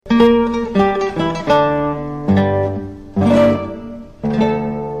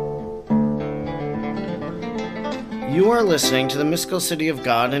listening to the Mystical City of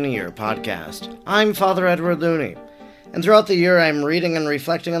God in a Year podcast. I'm Father Edward Looney, and throughout the year I'm reading and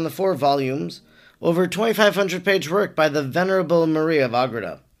reflecting on the 4 volumes, over 2,500-page work by the Venerable Maria of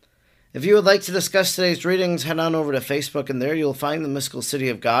Agreda. If you would like to discuss today's readings, head on over to Facebook, and there you'll find the Mystical City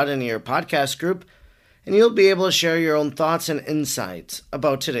of God in a Year podcast group, and you'll be able to share your own thoughts and insights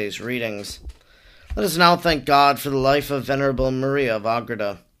about today's readings. Let us now thank God for the life of Venerable Maria of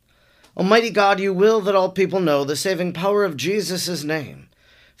Agreda. Almighty God, you will that all people know the saving power of Jesus' name.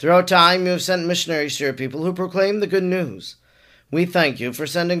 Throughout time you have sent missionaries to your people who proclaim the good news. We thank you for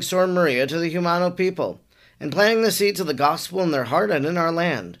sending Sor Maria to the Humano people, and planting the seeds of the gospel in their heart and in our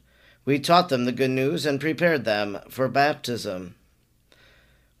land. We taught them the good news and prepared them for baptism.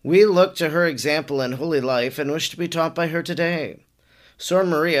 We look to her example in holy life and wish to be taught by her today. Sor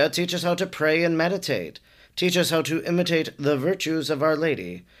Maria, teach us how to pray and meditate. Teach us how to imitate the virtues of Our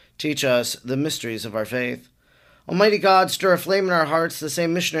Lady. Teach us the mysteries of our faith. Almighty God, stir aflame in our hearts the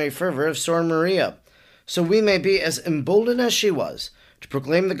same missionary fervor of Sor Maria, so we may be as emboldened as she was to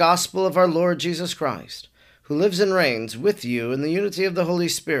proclaim the gospel of our Lord Jesus Christ, who lives and reigns with you in the unity of the Holy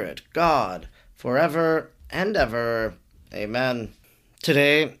Spirit, God, forever and ever. Amen.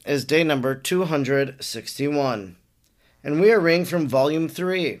 Today is day number 261, and we are reading from Volume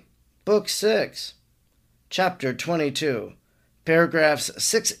 3, Book 6, Chapter 22, paragraphs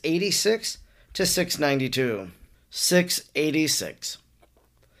 686 to 692. 686.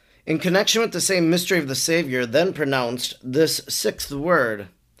 In connection with the same mystery of the Savior, then pronounced this 6th word,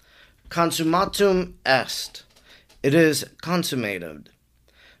 consummatum est. It is consummated.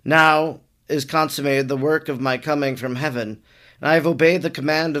 Now is consummated the work of my coming from heaven, and I have obeyed the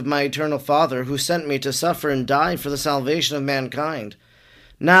command of my eternal Father, who sent me to suffer and die for the salvation of mankind.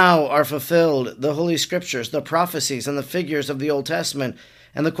 Now are fulfilled the Holy Scriptures, the prophecies, and the figures of the Old Testament,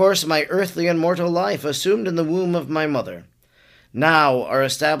 and the course of my earthly and mortal life assumed in the womb of my mother. Now are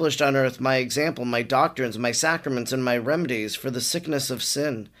established on earth my example, my doctrines, my sacraments, and my remedies for the sickness of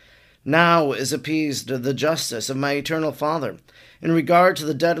sin. Now is appeased the justice of my eternal Father in regard to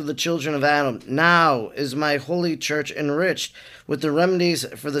the debt of the children of Adam. Now is my holy church enriched with the remedies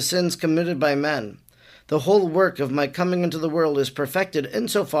for the sins committed by men. The whole work of my coming into the world is perfected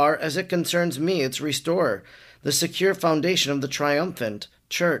insofar as it concerns me, its restorer. The secure foundation of the triumphant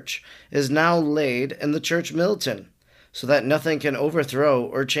church is now laid in the church militant, so that nothing can overthrow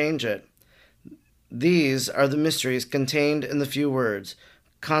or change it. These are the mysteries contained in the few words,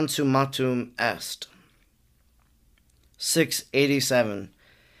 consummatum est. 687.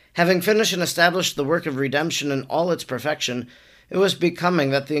 Having finished and established the work of redemption in all its perfection, it was becoming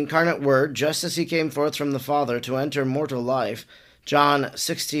that the incarnate Word, just as he came forth from the Father to enter mortal life, John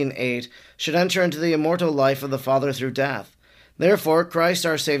 16:8, should enter into the immortal life of the Father through death. Therefore Christ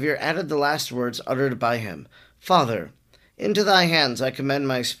our Savior added the last words uttered by him, Father, into thy hands I commend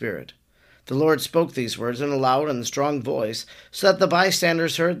my spirit. The Lord spoke these words in a loud and strong voice, so that the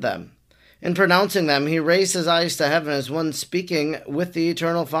bystanders heard them. In pronouncing them, he raised his eyes to heaven as one speaking with the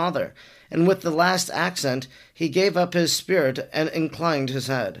eternal Father, and with the last accent he gave up his spirit and inclined his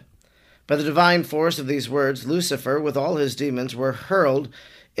head. By the divine force of these words, Lucifer, with all his demons, were hurled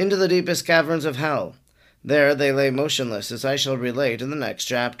into the deepest caverns of hell. There they lay motionless, as I shall relate in the next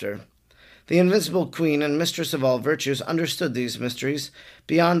chapter. The invincible Queen and Mistress of all virtues understood these mysteries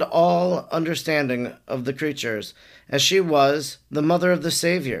beyond all understanding of the creatures, as she was the mother of the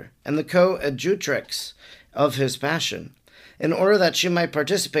Savior and the coadjutrix of his passion, in order that she might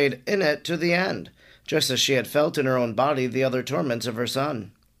participate in it to the end, just as she had felt in her own body the other torments of her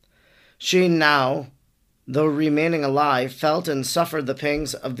Son. She now, though remaining alive, felt and suffered the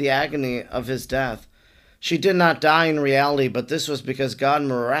pangs of the agony of his death. She did not die in reality, but this was because God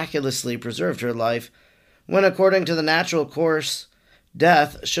miraculously preserved her life, when according to the natural course,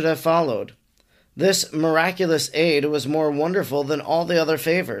 death should have followed. This miraculous aid was more wonderful than all the other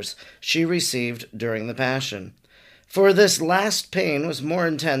favors she received during the Passion. For this last pain was more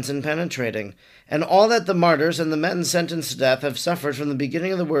intense and penetrating, and all that the martyrs and the men sentenced to death have suffered from the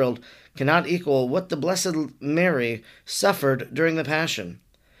beginning of the world cannot equal what the Blessed Mary suffered during the Passion.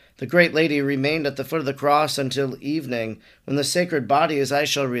 The great lady remained at the foot of the cross until evening, when the sacred body, as I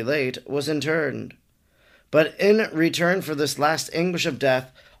shall relate, was interred. But in return for this last anguish of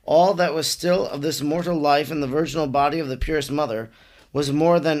death, all that was still of this mortal life in the virginal body of the purest mother was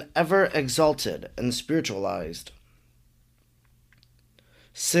more than ever exalted and spiritualized.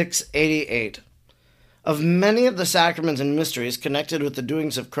 688. Of many of the sacraments and mysteries connected with the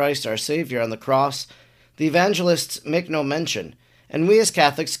doings of Christ our Savior on the cross, the evangelists make no mention, and we as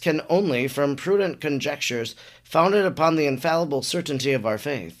Catholics can only, from prudent conjectures founded upon the infallible certainty of our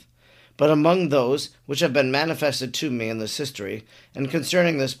faith. But among those which have been manifested to me in this history, and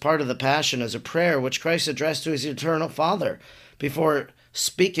concerning this part of the Passion, is a prayer which Christ addressed to his eternal Father before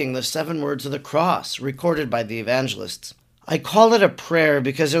speaking the 7 words of the cross, recorded by the evangelists. I call it a prayer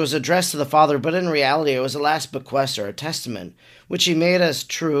because it was addressed to the Father, but in reality it was a last bequest or a testament, which he made as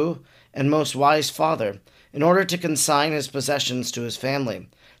true and most wise Father, in order to consign his possessions to his family,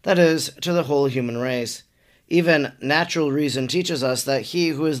 that is, to the whole human race. Even natural reason teaches us that he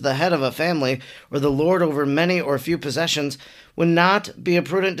who is the head of a family, or the lord over many or few possessions, would not be a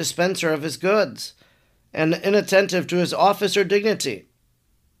prudent dispenser of his goods, and inattentive to his office or dignity,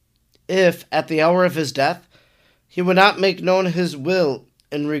 if, at the hour of his death, he would not make known his will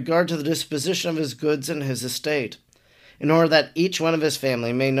in regard to the disposition of his goods and his estate, in order that each one of his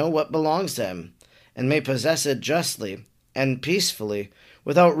family may know what belongs to him, and may possess it justly and peacefully,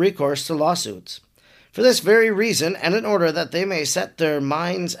 without recourse to lawsuits. For this very reason, and in order that they may set their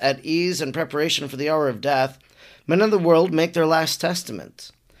minds at ease in preparation for the hour of death, men of the world make their last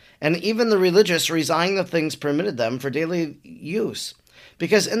testaments, and even the religious resign the things permitted them for daily use,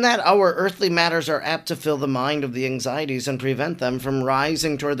 because in that hour earthly matters are apt to fill the mind of the anxieties and prevent them from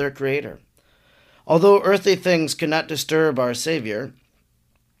rising toward their Creator. Although earthly things cannot disturb our Savior,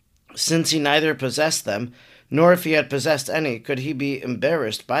 since he neither possessed them, nor if he had possessed any could he be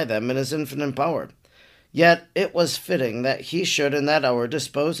embarrassed by them in his infinite power, yet it was fitting that he should in that hour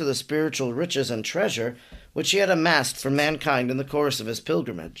dispose of the spiritual riches and treasure which he had amassed for mankind in the course of his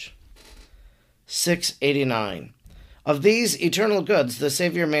pilgrimage. 689. Of these eternal goods the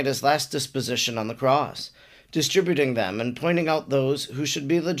Savior made his last disposition on the cross, distributing them and pointing out those who should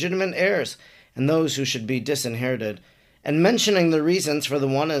be legitimate heirs and those who should be disinherited, and mentioning the reasons for the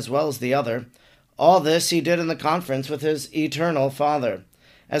one as well as the other. All this he did in the conference with his eternal Father,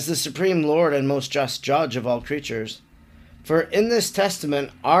 as the supreme Lord and most just judge of all creatures. For in this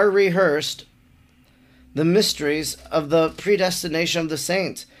testament are rehearsed the mysteries of the predestination of the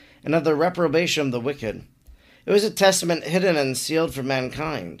saints and of the reprobation of the wicked. It was a testament hidden and sealed for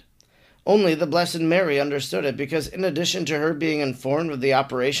mankind. Only the Blessed Mary understood it, because in addition to her being informed of the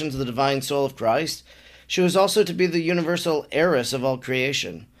operations of the divine soul of Christ, she was also to be the universal heiress of all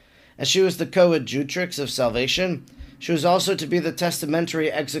creation. As she was the coadjutrix of salvation, she was also to be the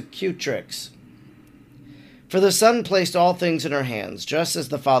testamentary executrix. For the Son placed all things in her hands, just as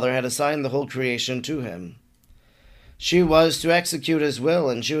the Father had assigned the whole creation to him. She was to execute his will,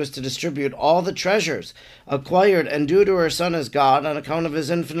 and she was to distribute all the treasures acquired and due to her Son as God on account of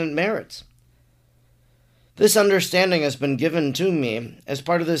his infinite merits. This understanding has been given to me as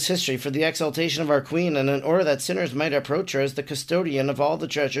part of this history for the exaltation of our Queen, and in order that sinners might approach her as the custodian of all the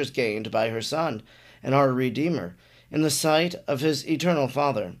treasures gained by her Son and our Redeemer, in the sight of his eternal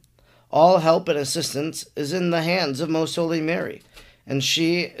Father. All help and assistance is in the hands of Most Holy Mary, and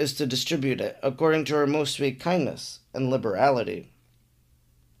she is to distribute it according to her most sweet kindness and liberality.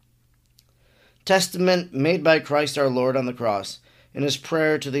 Testament made by Christ our Lord on the cross in his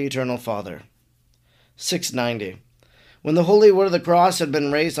prayer to the eternal Father. 690. When the holy wood of the cross had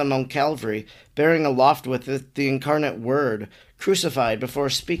been raised on Mount Calvary, bearing aloft with it the incarnate Word, crucified before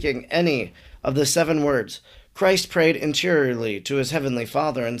speaking any of the 7 words, Christ prayed interiorly to his heavenly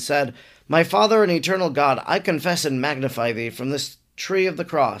Father and said, My Father and eternal God, I confess and magnify thee from this tree of the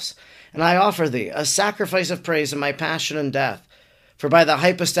cross, and I offer thee a sacrifice of praise in my passion and death. For by the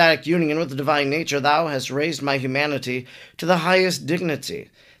hypostatic union with the divine nature thou hast raised my humanity to the highest dignity,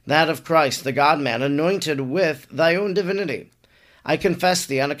 that of Christ, the God-man, anointed with thy own divinity. I confess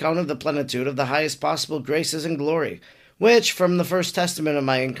thee on account of the plenitude of the highest possible graces and glory, which, from the first testament of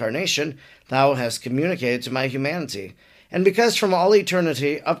my incarnation, thou hast communicated to my humanity, and because from all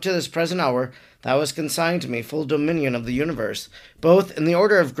eternity up to this present hour thou hast consigned to me full dominion of the universe, both in the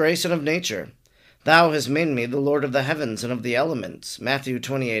order of grace and of nature. Thou hast made me the Lord of the heavens and of the elements, Matthew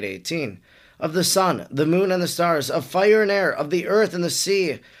 28:18, of the sun, the moon, and the stars, of fire and air, of the earth and the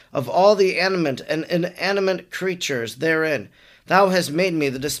sea, of all the animate and inanimate creatures therein. Thou hast made me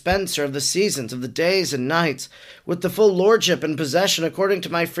the dispenser of the seasons, of the days and nights, with the full lordship and possession according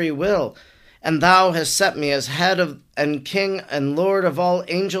to my free will. And thou hast set me as head of and king and lord of all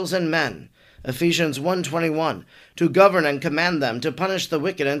angels and men, Ephesians 1:21, to govern and command them, to punish the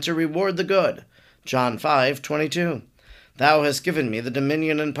wicked and to reward the good, John 5:22. Thou hast given me the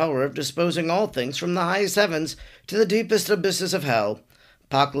dominion and power of disposing all things from the highest heavens to the deepest abysses of hell,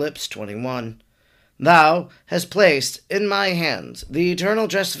 Apocalypse 21. Thou hast placed in my hands the eternal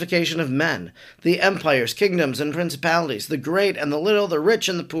justification of men, the empires, kingdoms, and principalities, the great and the little, the rich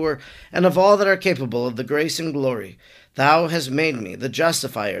and the poor, and of all that are capable of the grace and glory. Thou hast made me the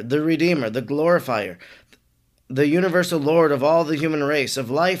justifier, the redeemer, the glorifier, the universal Lord of all the human race, of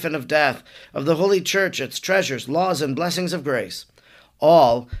life and of death, of the Holy Church, its treasures, laws, and blessings of grace.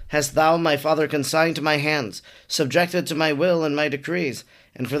 All hast thou, my Father, consigned to my hands, subjected to my will and my decrees,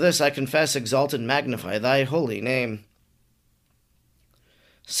 and for this I confess, exalt, and magnify thy holy name.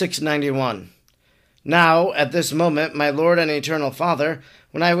 691. Now, at this moment, my Lord and eternal Father,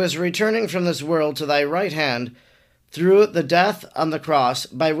 when I was returning from this world to thy right hand, through the death on the cross,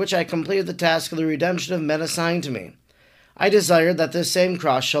 by which I completed the task of the redemption of men assigned to me, I desired that this same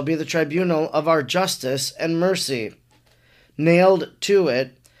cross shall be the tribunal of our justice and mercy. Nailed to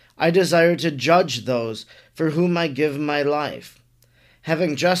it, I desire to judge those for whom I give my life.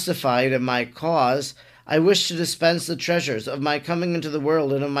 Having justified in my cause, I wish to dispense the treasures of my coming into the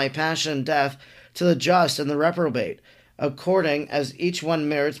world and of my passion and death to the just and the reprobate, according as each one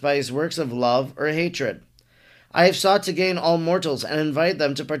merits by his works of love or hatred. I have sought to gain all mortals and invite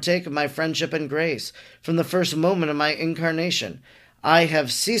them to partake of my friendship and grace from the first moment of my incarnation. I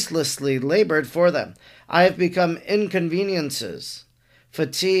have ceaselessly labored for them. I have become inconveniences,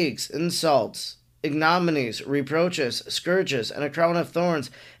 fatigues, insults, ignominies, reproaches, scourges, and a crown of thorns,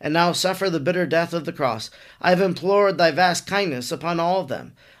 and now suffer the bitter death of the cross. I have implored thy vast kindness upon all of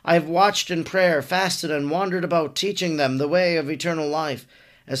them. I have watched in prayer, fasted, and wandered about, teaching them the way of eternal life.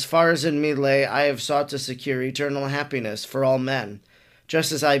 As far as in me lay, I have sought to secure eternal happiness for all men,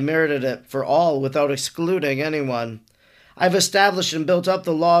 just as I merited it for all without excluding anyone. I have established and built up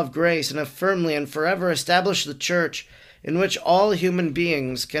the law of grace, and have firmly and forever established the church, in which all human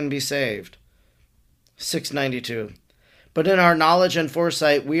beings can be saved. 692. But in our knowledge and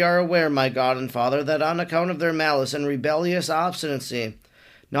foresight we are aware, my God and Father, that on account of their malice and rebellious obstinacy,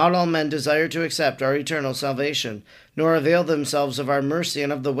 not all men desire to accept our eternal salvation, nor avail themselves of our mercy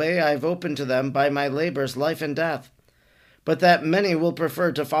and of the way I have opened to them by my labors, life and death, but that many will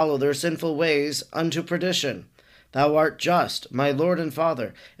prefer to follow their sinful ways unto perdition. Thou art just, my Lord and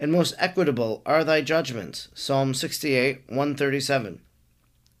Father, and most equitable are thy judgments. Psalm 68, 137.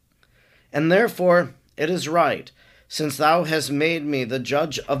 And therefore it is right, since thou hast made me the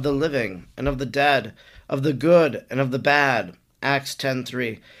judge of the living and of the dead, of the good and of the bad, Acts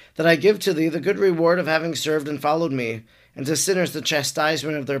 10:3, that I give to thee the good reward of having served and followed me, and to sinners the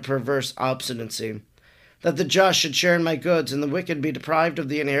chastisement of their perverse obstinacy, that the just should share in my goods, and the wicked be deprived of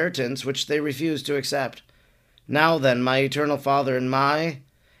the inheritance which they refuse to accept. Now then, my eternal Father, in my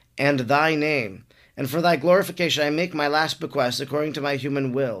and thy name, and for thy glorification, I make my last bequest according to my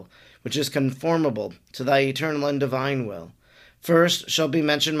human will, which is conformable to thy eternal and divine will. First shall be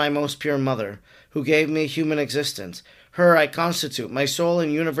mentioned my most pure mother, who gave me human existence. Her I constitute my sole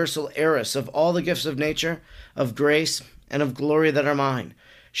and universal heiress of all the gifts of nature, of grace, and of glory that are mine.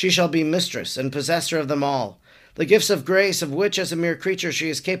 She shall be mistress and possessor of them all. The gifts of grace of which as a mere creature she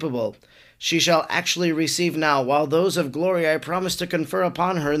is capable, she shall actually receive now, while those of glory I promise to confer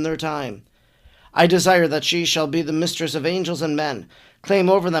upon her in their time. I desire that she shall be the mistress of angels and men, claim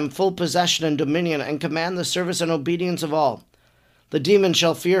over them full possession and dominion, and command the service and obedience of all. The demons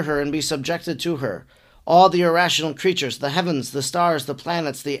shall fear her and be subjected to her. All the irrational creatures, the heavens, the stars, the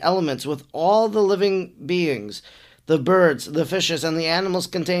planets, the elements, with all the living beings, the birds, the fishes, and the animals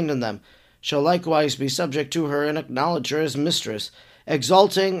contained in them, shall likewise be subject to her and acknowledge her as mistress,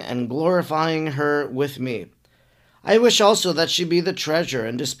 exalting and glorifying her with me. I wish also that she be the treasurer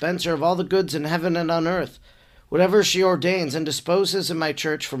and dispenser of all the goods in heaven and on earth. Whatever she ordains and disposes in my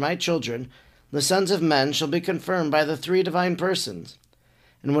church for my children, the sons of men, shall be confirmed by the three divine persons.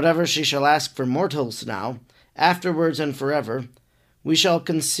 And whatever she shall ask for mortals now, afterwards and forever, we shall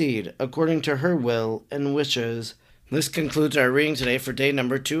concede according to her will and wishes. This concludes our reading today for day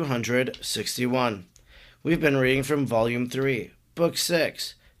number 261. We've been reading from Volume 3, Book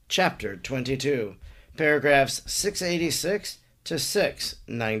 6, Chapter 22, paragraphs 686 to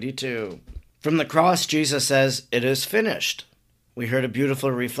 692. From the cross, Jesus says, "It is finished." We heard a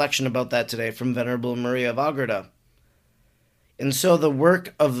beautiful reflection about that today from Venerable Maria of Agreda. And so the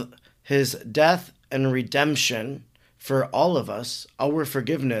work of his death and redemption for all of us, our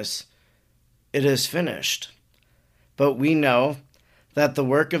forgiveness, it is finished. But we know that the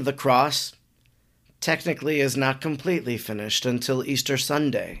work of the cross technically is not completely finished until Easter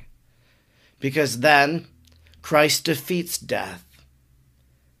Sunday, because then Christ defeats death.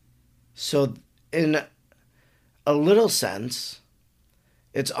 So in a little sense,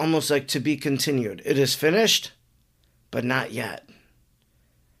 it's almost like to be continued. It is finished, but not yet.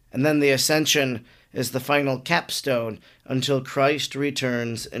 And then the ascension is the final capstone until Christ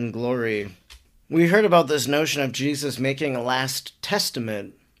returns in glory. We heard about this notion of Jesus making a last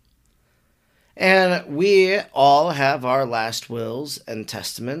testament. And we all have our last wills and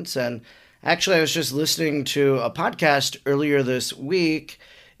testaments, and Actually, I was just listening to a podcast earlier this week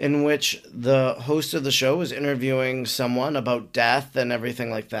in which the host of the show was interviewing someone about death and everything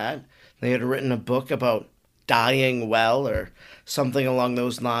like that. They had written a book about dying well or something along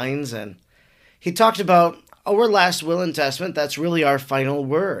those lines, and he talked about our last will and testament. That's really our final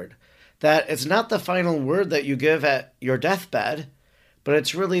word. That it's not the final word that you give at your deathbed, but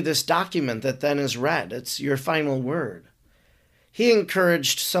it's really this document that then is read. It's your final word. He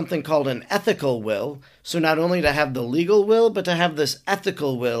encouraged something called an ethical will, so not only to have the legal will, but to have this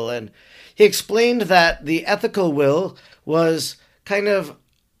ethical will. And he explained that the ethical will was kind of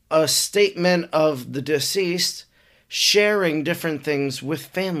a statement of the deceased sharing different things with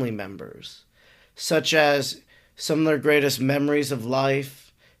family members, such as some of their greatest memories of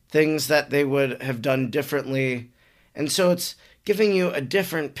life, things that they would have done differently. And so it's giving you a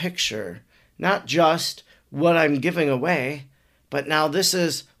different picture, not just what I'm giving away, but now this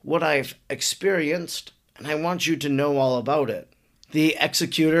is what I've experienced, and I want you to know all about it. The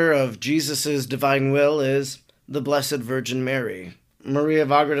executor of Jesus' divine will is the Blessed Virgin Mary. Maria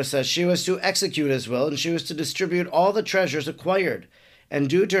of Agreda says she was to execute his will, and she was to distribute all the treasures acquired and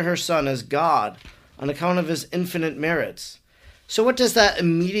due to her Son as God on account of his infinite merits. So what does that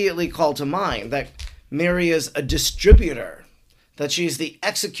immediately call to mind? That Mary is a distributor, that she's the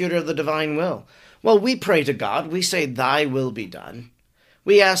executor of the divine will. Well, we pray to God. We say, thy will be done.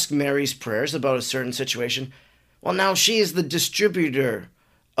 We ask Mary's prayers about a certain situation. Well, now she is the distributor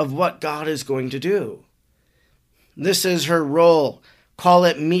of what God is going to do. This is her role. Call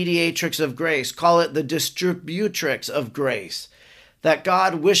it mediatrix of grace. Call it the distributrix of grace. That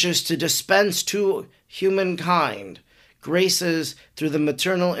God wishes to dispense to humankind graces through the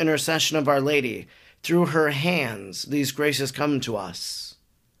maternal intercession of Our Lady. Through her hands, these graces come to us.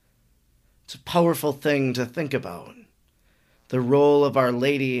 It's a powerful thing to think about. The role of Our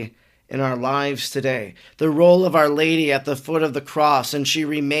Lady in our lives today. The role of Our Lady at the foot of the cross, and she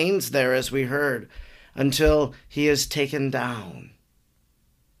remains there, as we heard, until he is taken down.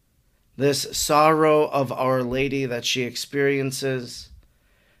 This sorrow of Our Lady that she experiences,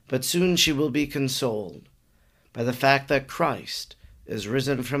 but soon she will be consoled by the fact that Christ is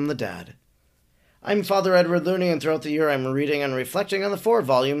risen from the dead. I'm Father Edward Looney, and throughout the year I'm reading and reflecting on the 4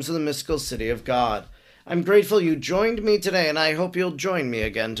 volumes of the Mystical City of God. I'm grateful you joined me today, and I hope you'll join me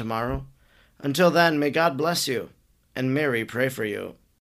again tomorrow. Until then, may God bless you, and Mary pray for you.